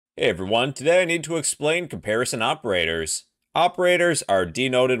Hey everyone, today I need to explain comparison operators. Operators are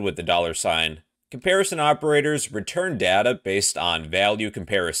denoted with the $sign. Comparison operators return data based on value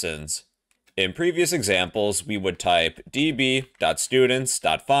comparisons. In previous examples, we would type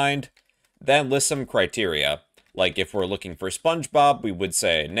db.students.find, then list some criteria. Like if we're looking for Spongebob, we would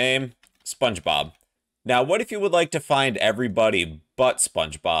say name, Spongebob. Now, what if you would like to find everybody but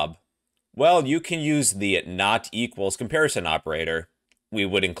Spongebob? Well, you can use the not equals comparison operator. We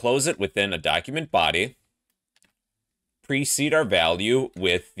would enclose it within a document body, precede our value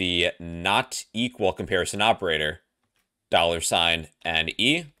with the not equal comparison operator,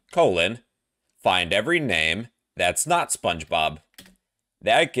 $NE, find every name that's not Spongebob.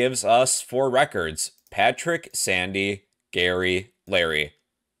 That gives us 4 records: Patrick, Sandy, Gary, Larry.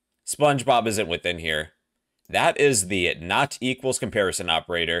 Spongebob isn't within here. That is the not equals comparison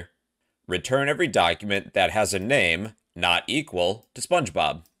operator. Return every document that has a name not equal to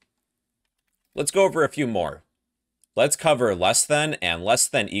Spongebob. Let's go over a few more. Let's cover less than and less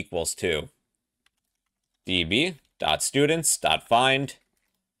than equals to. db.students.find.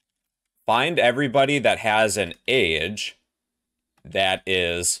 Find everybody that has an age that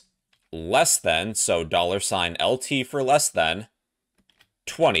is less than, so $LT for less than,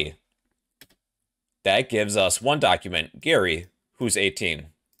 20. That gives us one document, Gary, who's 18.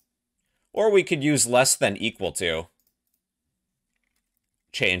 Or we could use less than equal to.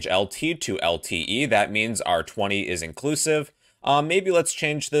 Change LT to LTE. That means our 20 is inclusive. Maybe let's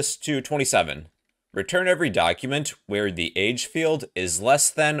change this to 27. Return every document where the age field is less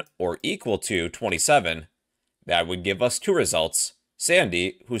than or equal to 27. That would give us 2 results: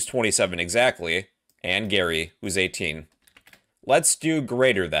 Sandy, who's 27 exactly, and Gary, who's 18. Let's do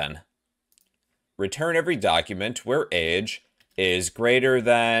greater than. Return every document where age is greater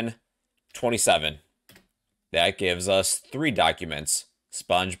than 27. That gives us 3 documents: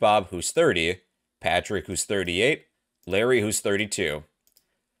 Spongebob, who's 30, Patrick, who's 38, Larry, who's 32.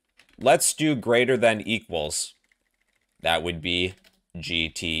 Let's do greater than equals. That would be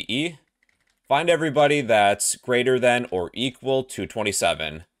GTE. Find everybody that's greater than or equal to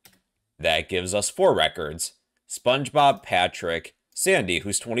 27. That gives us 4 records: Spongebob, Patrick, Sandy,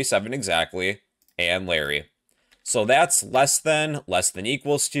 who's 27 exactly, and Larry. So that's less than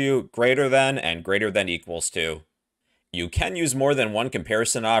equals to, greater than, and greater than equals to. You can use more than one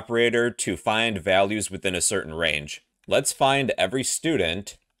comparison operator to find values within a certain range. Let's find every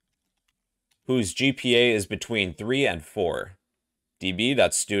student whose GPA is between 3 and 4.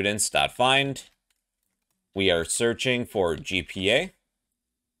 db.students.find. We are searching for GPA.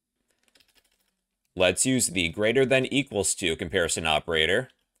 Let's use the greater than equals to comparison operator.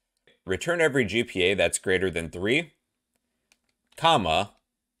 Return every GPA that's greater than 3, comma,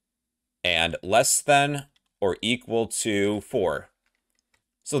 and less than or equal to 4.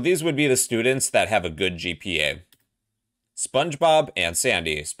 So these would be the students that have a good GPA. Spongebob and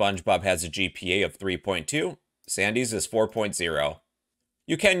Sandy. Spongebob has a GPA of 3.2. Sandy's is 4.0.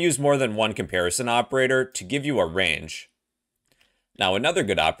 You can use more than one comparison operator to give you a range. Now, another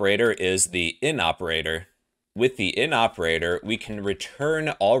good operator is the in operator. With the in operator, we can return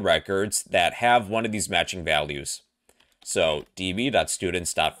all records that have one of these matching values. So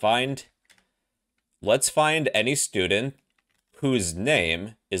db.students.find. Let's find any student whose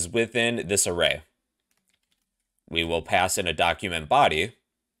name is within this array. We will pass in a document body,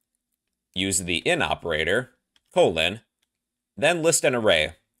 use the in operator, then list an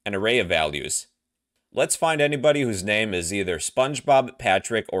array of values. Let's find anybody whose name is either Spongebob,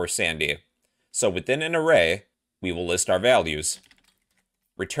 Patrick, or Sandy. So within an array, we will list our values.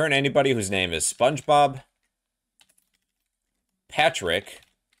 Return anybody whose name is Spongebob, Patrick,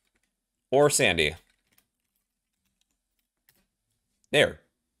 or Sandy. There,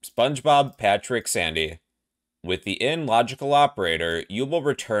 Spongebob, Patrick, Sandy. With the in logical operator, you will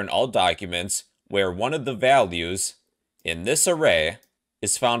return all documents where one of the values in this array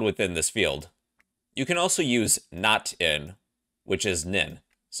is found within this field. You can also use not in, which is nin.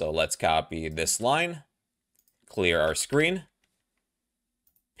 So let's copy this line, clear our screen,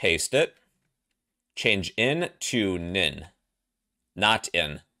 paste it, change in to nin, not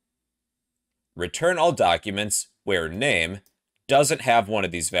in. Return all documents where name doesn't have one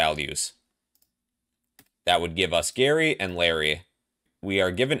of these values. That would give us Gary and Larry. We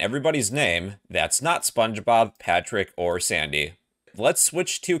are given everybody's name that's not Spongebob, Patrick, or Sandy. Let's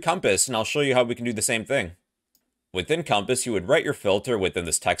switch to Compass, and I'll show you how we can do the same thing. Within Compass, you would write your filter within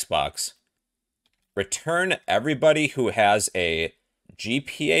this text box. Return everybody who has a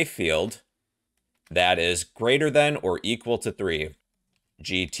GPA field that is greater than or equal to 3.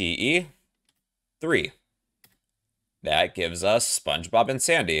 GTE, 3. That gives us Spongebob and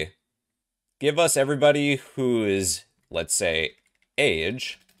Sandy. Give us everybody who is, let's say,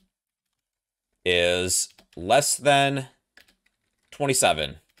 age is less than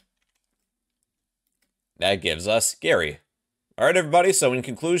 27. That gives us Gary. All right, everybody, so in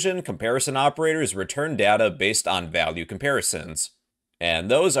conclusion, comparison operators return data based on value comparisons.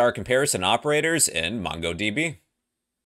 And those are comparison operators in MongoDB.